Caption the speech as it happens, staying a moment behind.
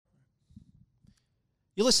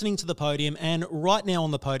You're listening to The Podium, and right now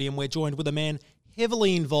on The Podium, we're joined with a man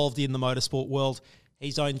heavily involved in the motorsport world.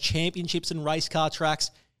 He's owned championships and race car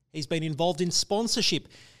tracks. He's been involved in sponsorship,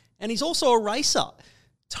 and he's also a racer.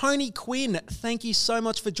 Tony Quinn, thank you so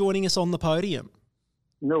much for joining us on The Podium.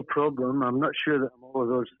 No problem. I'm not sure that I'm all of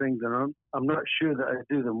those things, and I'm not sure that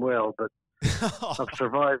I do them well, but I've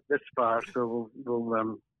survived this far, so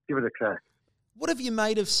we'll give it a crack. What have you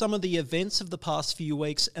made of some of the events of the past few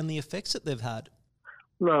weeks and the effects that they've had?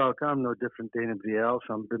 Look, I'm no different to anybody else.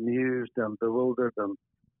 I'm bemused, I'm bewildered, I'm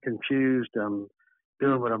confused, I'm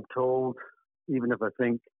doing what I'm told, even if I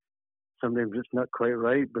think sometimes it's not quite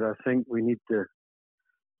right, but I think we need to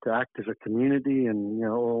act as a community and, you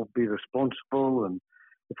know, all be responsible. And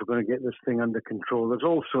if we're going to get this thing under control, there's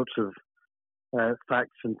all sorts of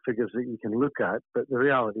facts and figures that you can look at, but the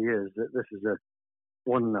reality is that this is a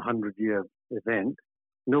 1 in a 100-year event.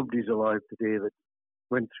 Nobody's alive today that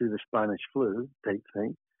went through the Spanish flu type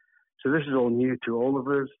thing. So this is all new to all of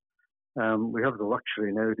us. We have the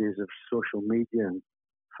luxury nowadays of social media and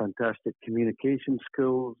fantastic communication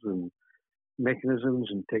skills and mechanisms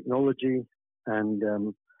and technology and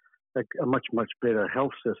a much, much better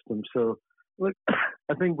health system. So look,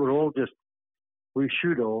 I think we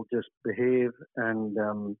should all just behave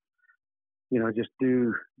and, just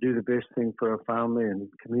do the best thing for our family and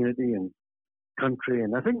community and country.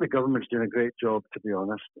 And I think the government's doing a great job, to be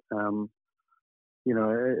honest. And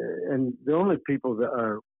the only people that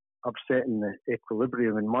are upsetting the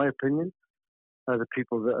equilibrium, in my opinion, are the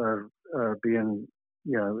people that are being,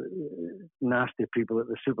 nasty people at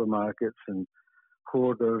the supermarkets and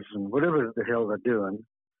hoarders and whatever the hell they're doing.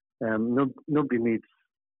 Nobody needs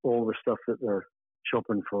all the stuff that they're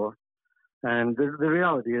shopping for. And the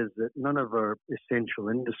reality is that none of our essential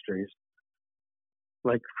industries,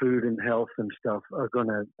 like food and health and stuff, are going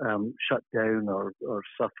to shut down or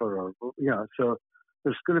suffer. So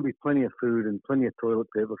there's going to be plenty of food and plenty of toilet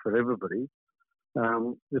paper for everybody.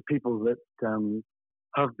 The people that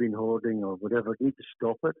have been hoarding or whatever need to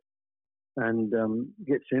stop it and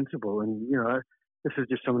get sensible. And, this is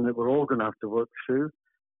just something that we're all going to have to work through.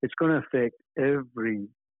 It's going to affect every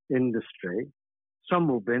industry. Some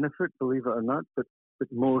will benefit, believe it or not, but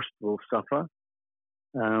most will suffer.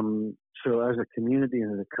 So as a community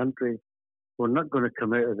and as a country, we're not going to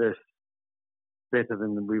come out of this better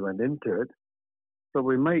than we went into it, but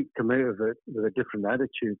we might come out of it with a different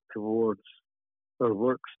attitude towards our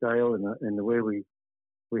work style and the way we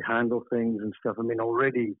handle things and stuff. I mean,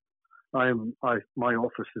 already my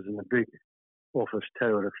office is in a big office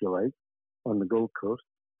tower, if you like, on the Gold Coast,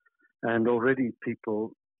 and already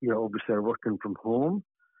people, obviously are working from home.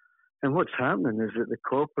 And what's happening is that the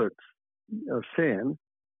corporates are saying,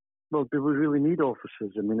 well, do we really need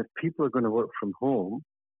offices? I mean, if people are going to work from home,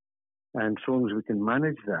 and so long as we can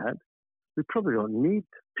manage that, we probably don't need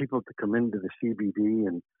people to come into the CBD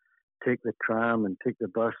and take the tram and take the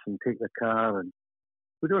bus and take the car. And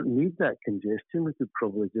we don't need that congestion. We could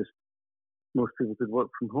probably most people could work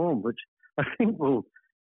from home, which I think will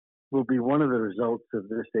be one of the results of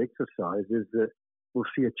this exercise, is that we'll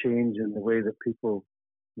see a change in the way that people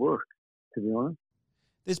work, to be honest.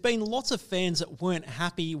 There's been lots of fans that weren't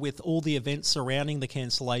happy with all the events surrounding the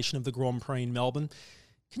cancellation of the Grand Prix in Melbourne.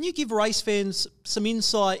 Can you give race fans some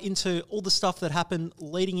insight into all the stuff that happened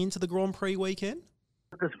leading into the Grand Prix weekend?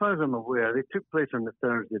 As far as I'm aware, they took place on the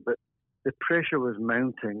Thursday, but the pressure was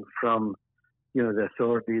mounting from, the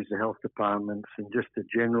authorities, the health departments, and just the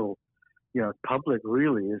general, public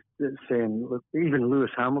really is saying, look, even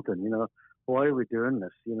Lewis Hamilton, why are we doing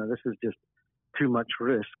this? This is just too much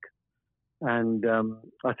risk. And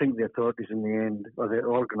I think the authorities in the end, or the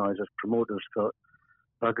organisers, promoters, thought,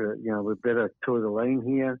 bugger it, we better toe the line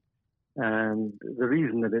here. And the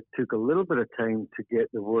reason that it took a little bit of time to get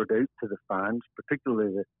the word out to the fans,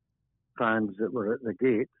 particularly the fans that were at the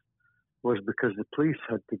gate, was because the police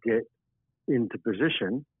had to get into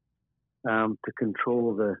position to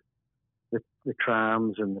control the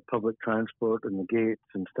trams and the public transport and the gates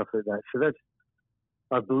and stuff like that. So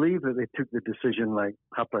I believe that they took the decision like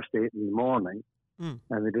 8:30 in the morning, and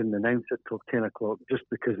they didn't announce it till 10 o'clock just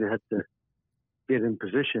because they had to get in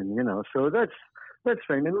position, So that's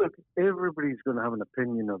fine. And look, everybody's going to have an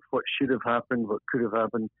opinion of what should have happened, what could have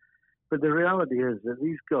happened. But the reality is that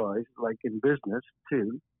these guys, like in business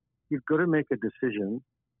too, you've got to make a decision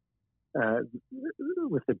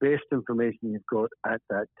with the best information you've got at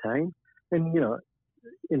that time. And,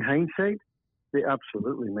 in hindsight, they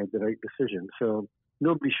absolutely made the right decision. So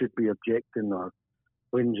nobody should be objecting or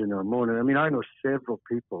whinging or moaning. I mean, I know several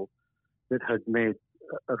people that had made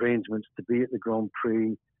arrangements to be at the Grand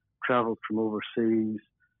Prix, travelled from overseas,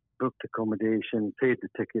 booked accommodation, paid the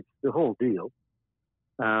tickets, the whole deal.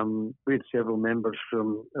 We had several members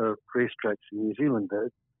from our racetracks in New Zealand that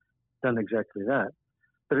had done exactly that.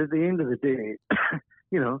 But at the end of the day,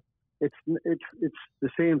 it's the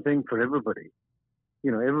same thing for everybody.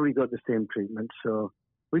 Everybody got the same treatment. So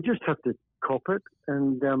we just have to cop it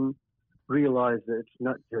and realize that it's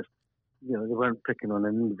not just, they weren't picking on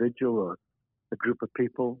an individual or a group of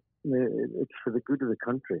people. It's for the good of the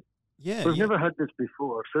country. Yeah, We've never had this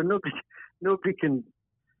before, so nobody can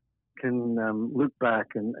look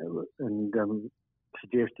back and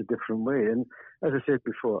suggest a different way. And as I said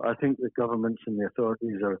before, I think the governments and the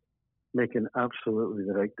authorities are making absolutely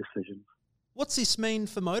the right decisions. What's this mean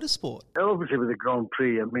for motorsport? Obviously, with the Grand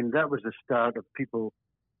Prix, that was the start of people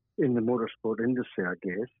in the motorsport industry, I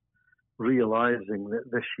guess, realising that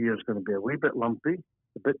this year is going to be a wee bit lumpy,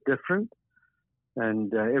 a bit different,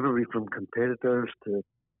 and everybody from competitors to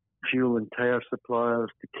fuel and tyre suppliers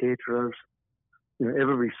to caterers,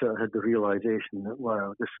 everybody sort of had the realisation that,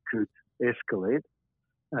 wow, this could escalate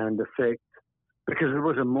and affect, because there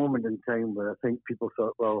was a moment in time where I think people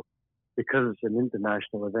thought, well, because it's an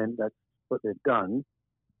international event, that's what they've done.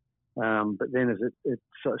 But then as it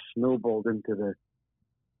sort of snowballed into the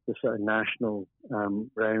sort of national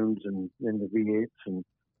rounds and in the V8s and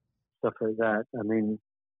stuff like that. And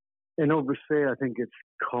obviously I think it's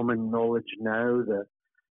common knowledge now that,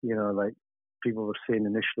 like people were saying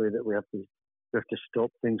initially that we have to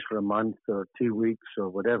stop things for a month or 2 weeks or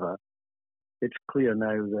whatever. It's clear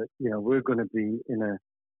now that, we're going to be in a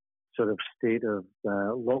sort of state of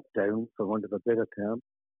lockdown, for want of a better term,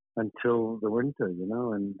 until the winter,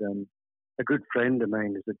 And a good friend of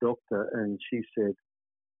mine is a doctor, and she said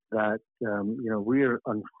that, we're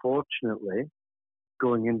unfortunately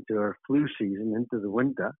going into our flu season, into the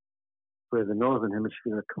winter, where the Northern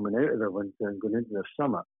Hemisphere are coming out of their winter and going into their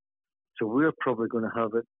summer. So we're probably going to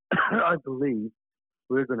have it, I believe,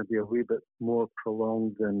 we're going to be a wee bit more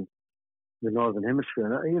prolonged than the Northern Hemisphere.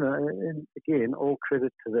 And again, all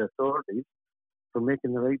credit to the authorities for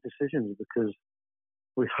making the right decisions, because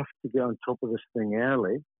we have to get on top of this thing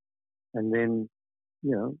early and then,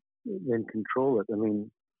 then control it.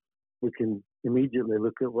 We can immediately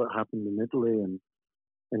look at what happened in Italy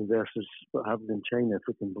and versus what happened in China, if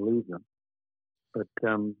we can believe them. But,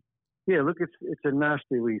 look, it's a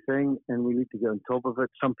nasty wee thing, and we need to get on top of it.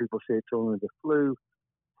 Some people say it's only the flu,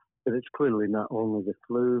 but it's clearly not only the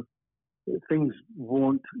flu. Things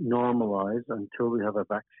won't normalise until we have a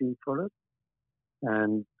vaccine for it.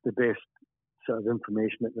 And the best sort of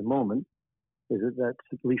information at the moment is that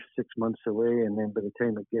that's at least 6 months away, and then by the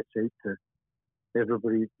time it gets out to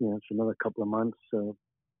everybody, it's another couple of months. So,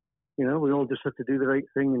 we all just have to do the right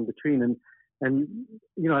thing in between. And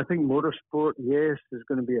I think motorsport, yes, is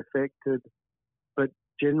going to be affected, but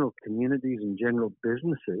general communities and general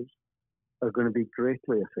businesses are going to be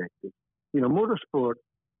greatly affected. Motorsport,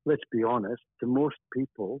 let's be honest, to most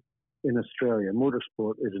people in Australia,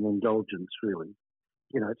 motorsport is an indulgence, really.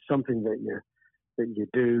 It's something that you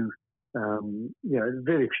do.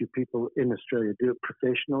 Very few people in Australia do it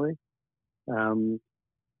professionally. The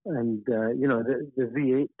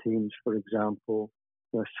V8 teams, for example,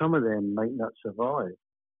 some of them might not survive.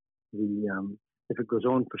 If it goes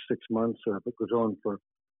on for 6 months, or if it goes on for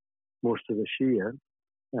most of this year,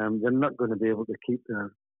 they're not going to be able to keep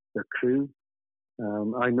their crew.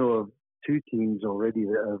 I know of 2 teams already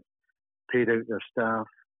that have paid out their staff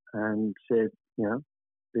and said,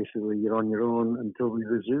 basically you're on your own until we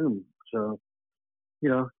resume. So,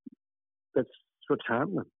 that's what's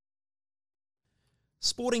happening.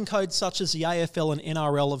 Sporting codes such as the AFL and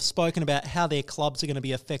NRL have spoken about how their clubs are going to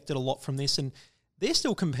be affected a lot from this, and they're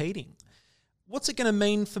still competing. What's it going to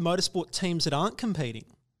mean for motorsport teams that aren't competing?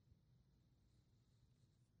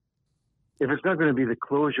 If it's not going to be the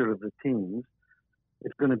closure of the teams,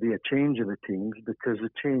 it's going to be a change of the teams, because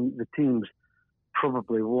the teams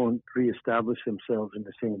probably won't re-establish themselves in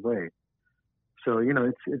the same way. So,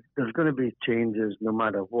 there's going to be changes no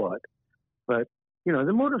matter what. But, the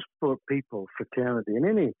motorsport people, fraternity, in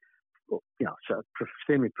any, sort of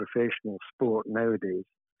semi-professional sport nowadays,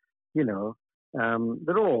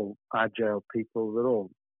 they're all agile people. They're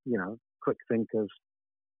all, quick thinkers.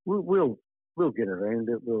 We'll get around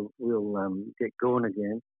it. We'll get going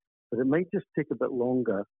again. But it might just take a bit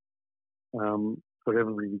longer for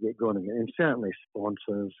everybody to get going again. And certainly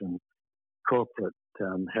sponsors and corporate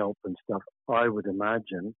help and stuff, I would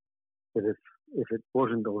imagine that if it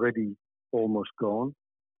wasn't already almost gone,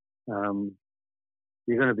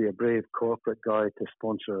 you're going to be a brave corporate guy to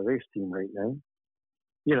sponsor a race team right now.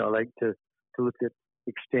 Like to look at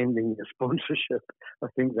extending your sponsorship. I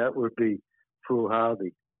think that would be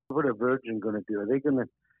foolhardy. What are Virgin going to do? Are they going to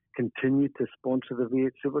continue to sponsor the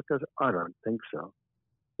V8 Supercars? I don't think so.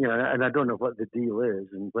 and I don't know what the deal is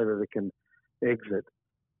and whether they can exit,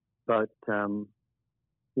 but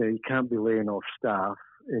you can't be laying off staff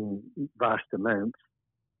in vast amounts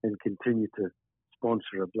and continue to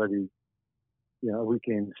sponsor a bloody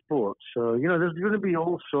weekend sport. So there's going to be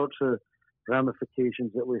all sorts of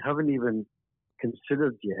ramifications that we haven't even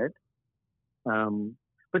considered yet.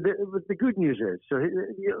 But the good news is,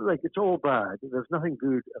 it's all bad. There's nothing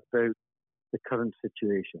good about the current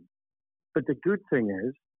situation. But the good thing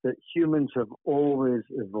is that humans have always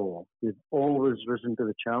evolved. They've always risen to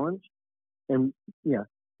the challenge. And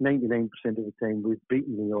 99% of the time we've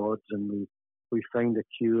beaten the odds and we find a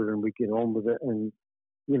cure and we get on with it and,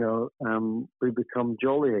 we become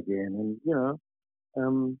jolly again.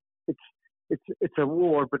 And, it's a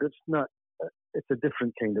war, but it's not, it's a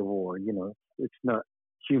different kind of war, It's not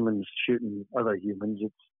humans shooting other humans.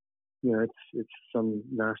 It's some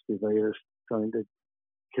nasty virus trying to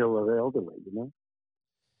kill our elderly,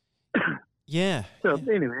 Yeah. So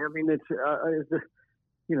anyway, I mean, there's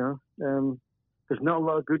not a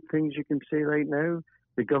lot of good things you can say right now.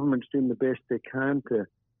 The government's doing the best they can to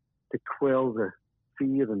quell the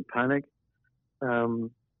fear and panic, and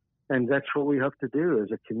that's what we have to do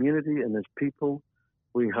as a community and as people.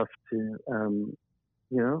 We have to,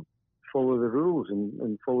 follow the rules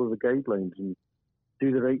and follow the guidelines and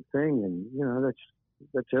do the right thing, and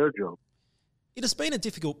that's our job. It has been a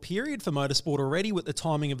difficult period for motorsport already with the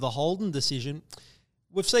timing of the Holden decision.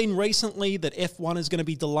 We've seen recently that F1 is going to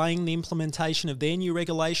be delaying the implementation of their new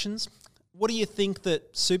regulations. What do you think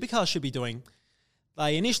that supercars should be doing?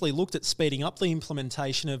 They initially looked at speeding up the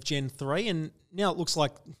implementation of Gen 3, and now it looks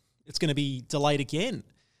like it's going to be delayed again.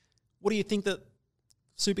 What do you think that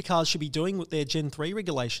supercars should be doing with their Gen 3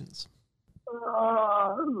 regulations?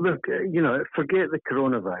 Look, forget the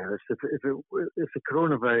coronavirus. If the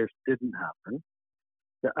coronavirus didn't happen,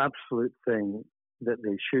 the absolute thing that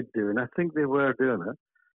they should do, and I think they were doing it,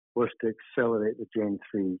 was to accelerate the Gen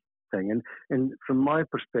 3 thing. And from my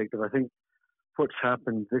perspective, I think what's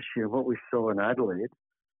happened this year, what we saw in Adelaide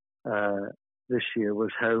this year,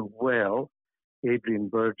 was how well Adrian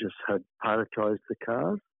Burgess had paratized the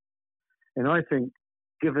cars. And I think,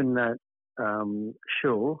 given that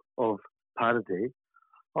show of parity,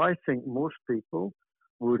 I think most people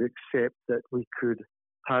would accept that we could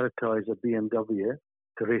paritize a BMW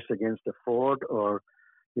to race against a Ford or,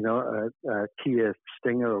 a Kia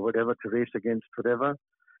Stinger or whatever to race against whatever.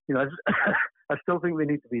 I still think they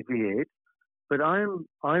need to be V8, but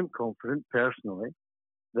I'm confident personally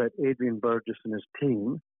that Adrian Burgess and his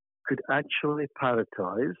team could actually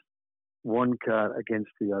paritize one car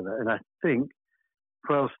against the other. And I think,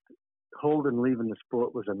 whilst Holden leaving the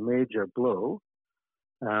sport was a major blow,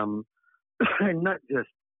 and not just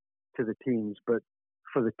to the teams, but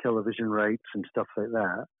for the television rights and stuff like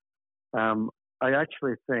that, I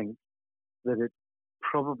actually think that it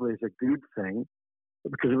probably is a good thing,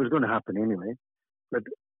 because it was going to happen anyway, but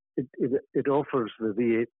it offers the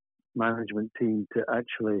V8 management team to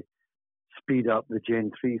actually speed up the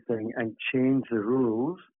Gen 3 thing and change the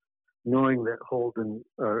rules, knowing that Holden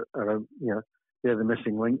are they're the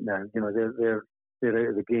missing link now. They're out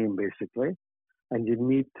of the game basically, and you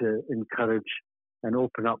need to encourage and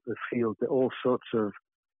open up the field to all sorts of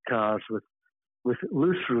cars with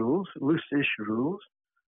loose-ish rules,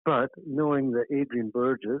 but knowing that Adrian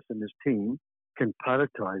Burgess and his team can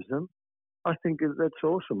paritize them, I think that's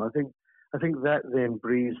awesome. I think that then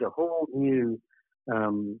breeds a whole new,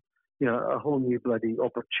 a whole new bloody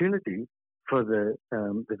opportunity for the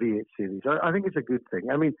V8 series. I think it's a good thing.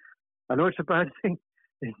 I mean, I know it's a bad thing,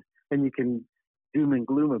 and you can doom and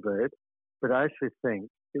gloom about it, but I actually think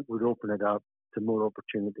it would open it up to more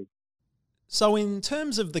opportunity. So in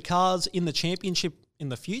terms of the cars in the championship in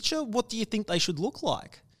the future, what do you think they should look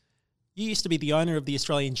like? You used to be the owner of the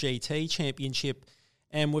Australian GT Championship,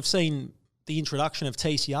 and we've seen the introduction of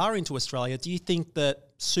TCR into Australia. Do you think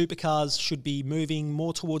that supercars should be moving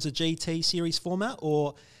more towards a GT series format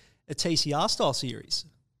or a TCR style series?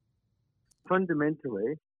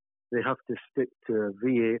 Fundamentally, they have to stick to a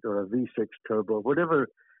V8 or a V6 turbo, whatever.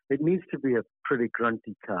 It needs to be a pretty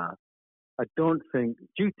grunty car. I don't think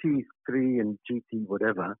GT3 and GT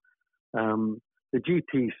whatever, the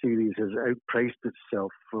GT series has outpriced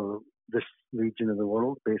itself for this region of the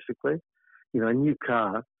world, basically. A new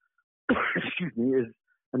car, excuse me, is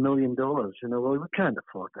 $1 million. Well, we can't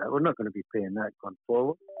afford that. We're not going to be paying that going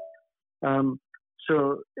forward.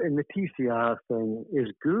 So, and the TCR thing is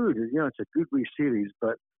good. It's a good wee series,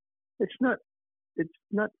 but it's not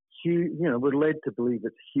huge. We're led to believe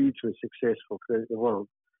it's hugely successful throughout the world.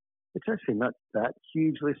 It's actually not that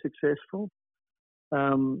hugely successful,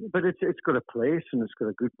 but it's got a place, and it's got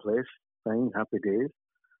a good place. Fine, happy days.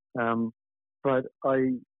 But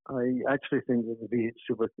I actually think that the V8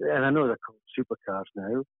 super, and I know they're called supercars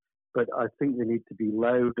now, but I think they need to be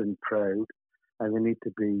loud and proud, and they need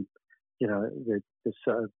to be, the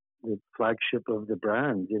sort of the flagship of the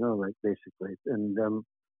brand, like basically. And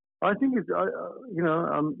I think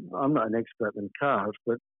I'm not an expert in cars,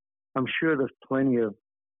 but I'm sure there's plenty of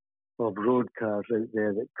road cars out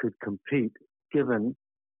there that could compete, given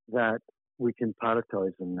that we can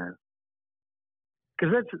paritize them now.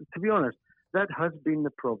 Because to be honest, that has been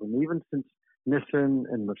the problem. Even since Nissan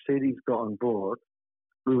and Mercedes got on board,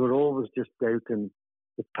 we were always just doubting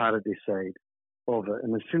the parity side of it.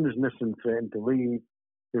 And as soon as Nissan threatened to leave,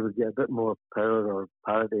 they would get a bit more power or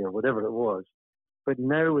parity or whatever it was. But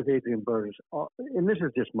now with Adrian Burns, and this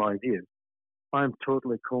is just my view, I'm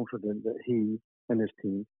totally confident that he and his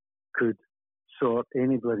team could sort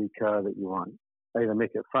any bloody car that you want, either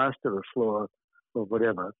make it faster or slower or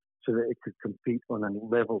whatever, so that it could compete on a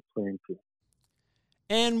level playing field.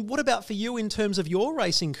 And what about for you in terms of your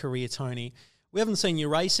racing career, Tony? We haven't seen you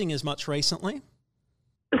racing as much recently.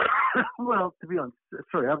 Well, to be honest,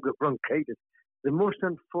 sorry, I've got bronchitis. The most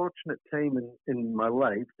unfortunate time in my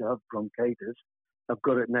life to have bronchitis, I've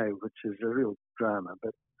got it now, which is a real drama.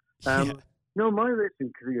 But no, my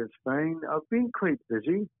racing career is fine. I've been quite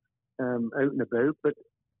busy out and about, but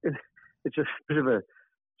it's a bit of a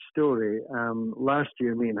story. Last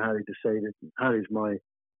year, me and Harry decided, Harry's my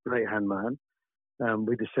right-hand man,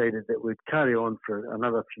 we decided that we'd carry on for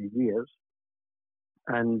another few years.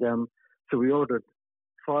 And so we ordered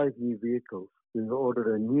 5 new vehicles. We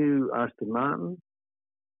ordered a new Aston Martin.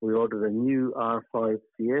 We ordered a new R5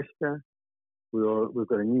 Fiesta. We've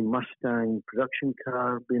got a new Mustang production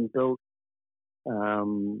car being built.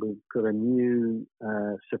 We've got a new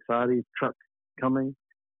Safari truck coming.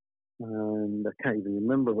 And I can't even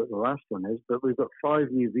remember what the last one is, but we've got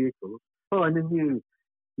 5 new vehicles. Oh, and a new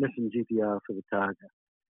Nissan GTR for the Targa.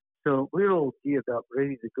 So we're all geared up,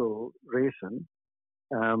 ready to go racing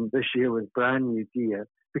this year with brand new gear,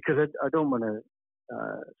 because I don't want to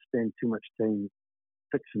spend too much time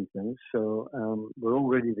fixing things. So we're all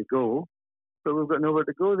ready to go, but we've got nowhere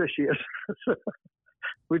to go this year.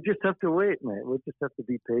 We just have to wait, mate. We'll just have to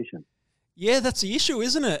be patient. Yeah, that's the issue,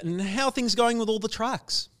 isn't it? And how are things going with all the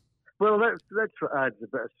tracks? Well, that's what adds a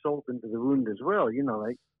bit of salt into the wound as well.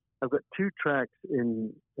 Like I've got 2 tracks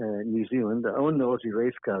in New Zealand. I own the Aussie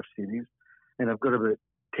Race Car Series, and I've got about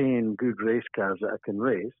 10 good race cars that I can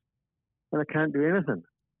race, and I can't do anything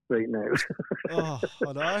right now. Oh,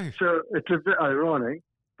 I know. So it's a bit ironic,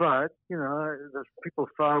 but, there's people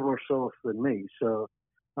far worse off than me. So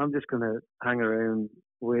I'm just going to hang around,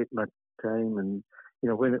 wait my time, and,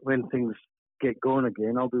 when things get going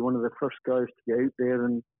again, I'll be one of the first guys to get out there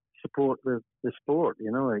and support the sport,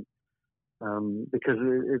 because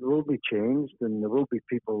it will be changed and there will be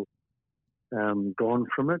people gone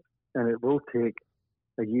from it, and it will take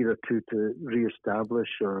a year or 2 to re-establish,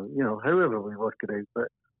 or however we work it out. But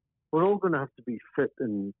we're all going to have to be fit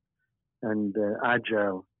and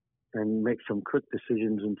agile and make some quick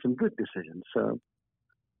decisions and some good decisions. So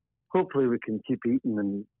hopefully we can keep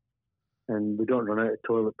eating and we don't run out of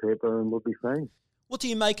toilet paper, and we'll be fine. What do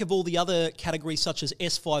you make of all the other categories such as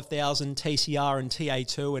S5000, TCR and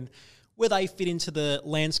TA2, and where they fit into the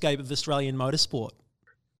landscape of Australian motorsport?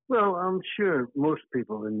 Well, I'm sure most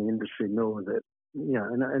people in the industry know that,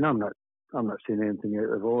 and I'm not saying anything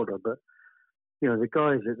out of order, but, the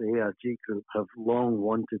guys at the ARG Group have long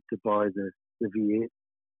wanted to buy the V8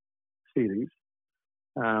 series.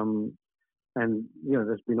 And,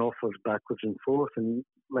 there's been offers backwards and forth, and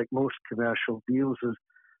like most commercial deals,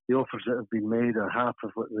 the offers that have been made are half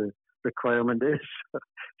of what the requirement is.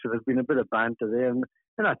 So there's been a bit of banter there, and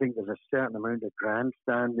I think there's a certain amount of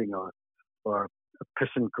grandstanding or a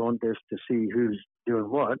pissing contest to see who's doing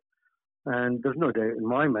what. And there's no doubt in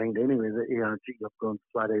my mind, anyway, that ARG have gone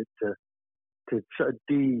flat out to sort of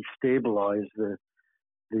destabilise the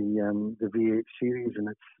V8 series and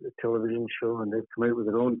its television show, and they've come out with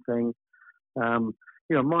their own thing.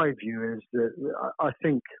 My view is that I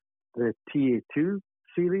think the TA2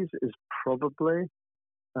 series is probably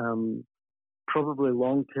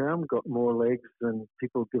long term got more legs than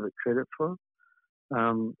people give it credit for.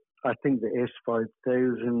 I think the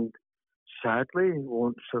S5000 sadly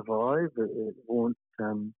won't survive. It won't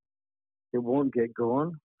get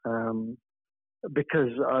going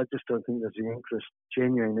because I just don't think there's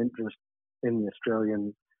genuine interest in the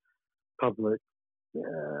Australian public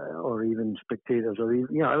or even spectators, or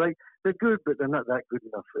even they're good, but they're not that good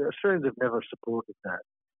enough. Australians have never supported that,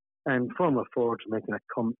 and Formula Ford's making a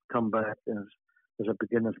comeback as a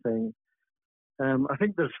beginner thing. I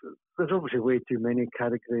think there's obviously way too many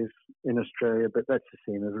categories in Australia, but that's the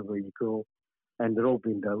same everywhere you go, and they're all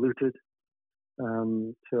being diluted.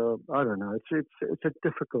 So I don't know. It's a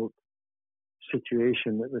difficult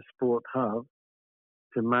situation that the sport have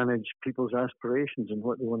to manage people's aspirations and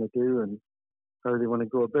what they want to do and how they want to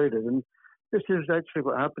go about it. And this is actually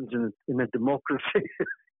what happens in a democracy.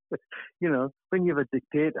 When you have a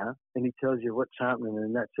dictator and he tells you what's happening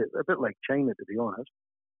and that's it. A bit like China, to be honest.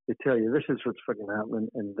 They tell you this is what's fucking happening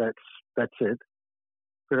and that's it.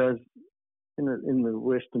 Whereas in the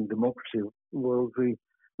Western democracy world, we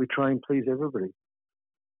try and please everybody.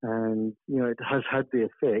 And, it has had the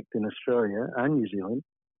effect in Australia and New Zealand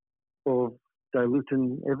of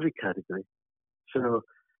diluting every category. So,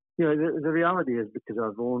 the reality is, because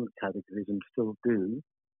I've owned categories and still do,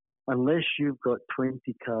 unless you've got 20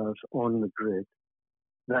 cars on the grid,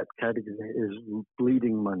 that category is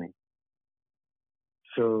bleeding money.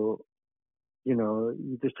 So,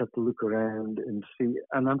 you just have to look around and see,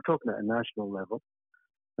 and I'm talking at a national level.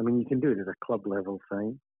 I mean, you can do it at a club level,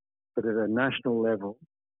 fine, but at a national level,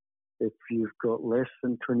 if you've got less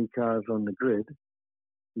than 20 cars on the grid,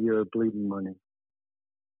 you're bleeding money.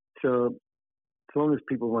 So, as long as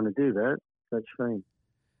people want to do that, that's fine.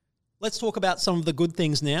 Let's talk about some of the good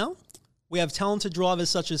things now. We have talented drivers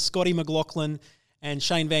such as Scotty McLaughlin and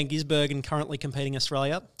Shane Van Gisbergen currently competing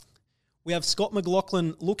Australia. We have Scott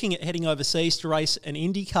McLaughlin looking at heading overseas to race an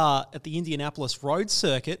IndyCar at the Indianapolis Road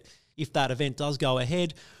Circuit, if that event does go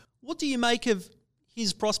ahead. What do you make of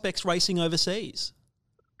his prospects racing overseas?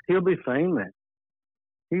 He'll be fine, man.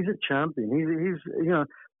 He's a champion. He's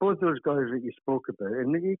both those guys that you spoke about,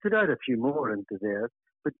 and you could add a few more into there,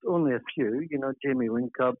 but only a few. Jamie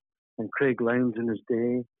Whincup and Craig Lowndes in his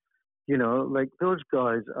day. Those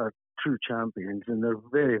guys are true champions, and they're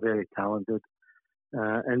very, very talented.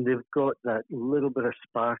 And they've got that little bit of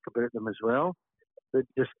spark about them as well that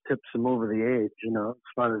just tips them over the edge, as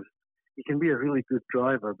far as you can be a really good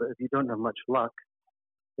driver, but if you don't have much luck,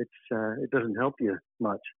 it doesn't help you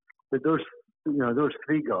much. But those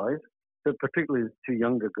three guys, particularly the two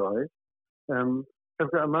younger guys,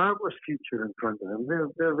 have got a marvelous future in front of them.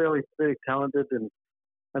 They're very, very talented, and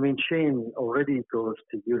I mean, Shane already goes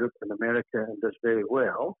to Europe and America and does very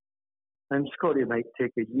well, and Scotty might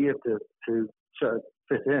take a year to sort of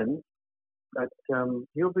fit in, but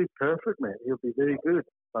he'll be perfect, mate. He'll be very good,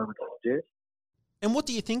 I would suggest. And what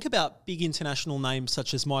do you think about big international names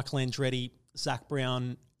such as Michael Andretti, Zach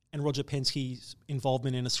Brown, and Roger Penske's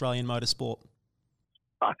involvement in Australian motorsport?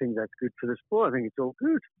 I think that's good for the sport. I think it's all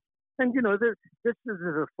good. And, this is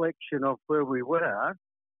a reflection of where we were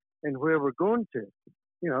and where we're going to.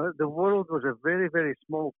 The world was a very, very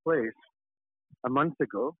small place a month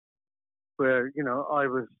ago where,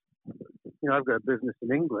 I've got a business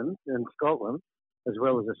in England and Scotland, as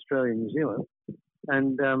well as Australia and New Zealand.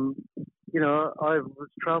 And, I was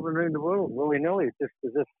traveling around the world willy-nilly, just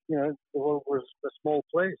as if, the world was a small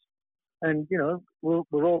place. And, we're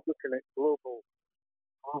all looking at global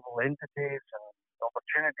entities and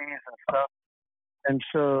opportunities and stuff. And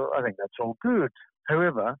so I think that's all good.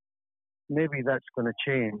 However, maybe that's going to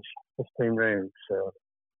change this time round. So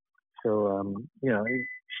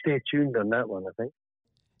stay tuned on that one, I think.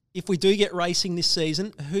 If we do get racing this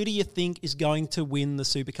season, who do you think is going to win the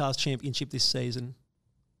Supercars Championship this season?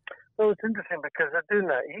 Well, it's interesting because they're doing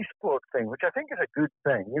that eSport thing, which I think is a good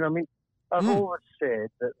thing. I've always said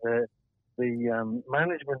that the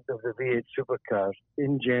management of the V8 Supercars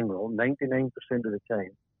in general, 99% of the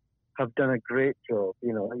time, have done a great job.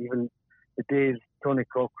 Even the days Tony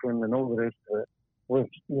Cochran and all the rest of it, was,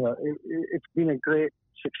 it's been a great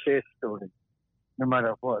success story, no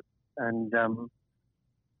matter what. And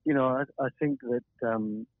I think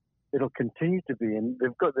that it'll continue to be. And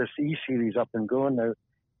they've got this E-Series up and going now.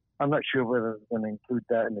 I'm not sure whether they're going to include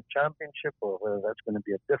that in the championship or whether that's going to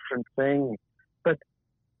be a different thing. But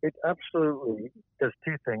it absolutely does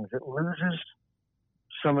two things. It loses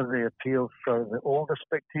some of the appeal for the older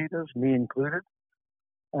spectators, me included,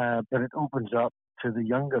 but it opens up to the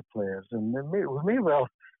younger players. And we may well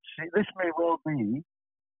see, this may well be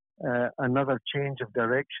another change of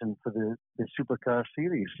direction for the Supercar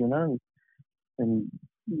series, and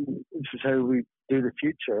this is how we do the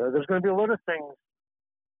future. There's going to be a lot of things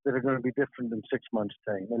that are going to be different in 6 months'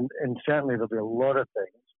 time, and certainly there'll be a lot of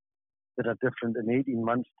things that are different in 18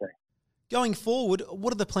 months' time. Going forward,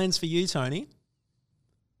 what are the plans for you, Tony?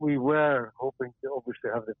 We were hoping to obviously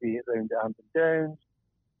have the V8 round at Hampton Downs.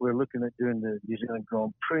 We're looking at doing the New Zealand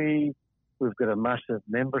Grand Prix. We've got a massive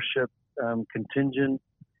membership contingent.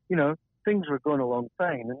 Things were going along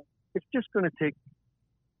fine, and it's just going to take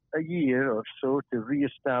a year or so to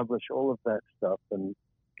reestablish all of that stuff and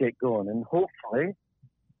get going. And hopefully,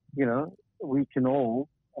 we can all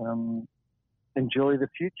enjoy the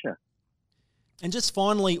future. And just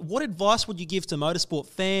finally, what advice would you give to motorsport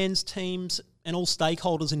fans, teams, and all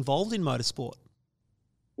stakeholders involved in motorsport?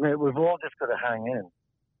 Mate, we've all just got to hang in,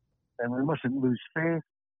 and we mustn't lose faith.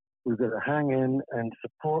 We've got to hang in and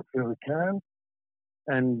support where we can,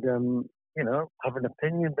 and have an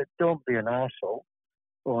opinion, but don't be an arsehole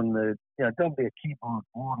don't be a keyboard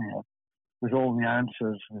warrior with all the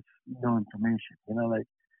answers with no information.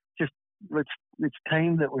 It's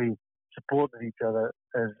time that we supported each other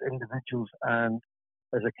as individuals and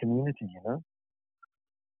as a community,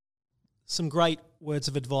 Some great words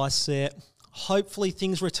of advice there. Hopefully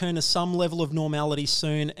things return to some level of normality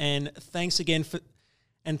soon. And thanks again,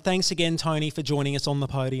 Tony, for joining us on the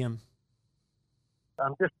podium.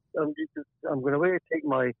 I'm going away to take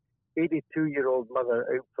my 82-year-old mother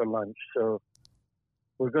out for lunch, so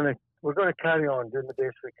we're going to carry on doing the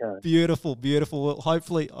best we can. Beautiful, beautiful. Well,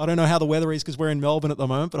 hopefully, I don't know how the weather is because we're in Melbourne at the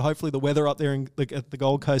moment, but hopefully the weather up there at the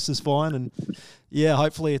Gold Coast is fine. And yeah,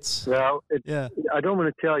 hopefully it's... Well, I don't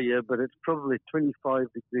want to tell you, but it's probably 25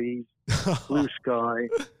 degrees, blue sky,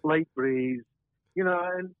 light breeze,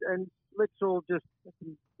 and let's all just,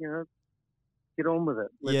 get on with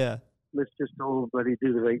it. Let's just all bloody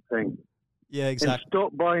do the right thing. Yeah, exactly. And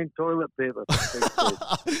stop buying toilet paper.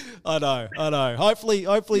 I know. Hopefully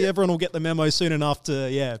everyone will get the memo soon enough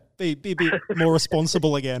to, be a bit more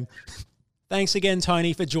responsible again. Thanks again,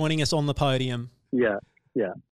 Tony, for joining us on the podium. Yeah.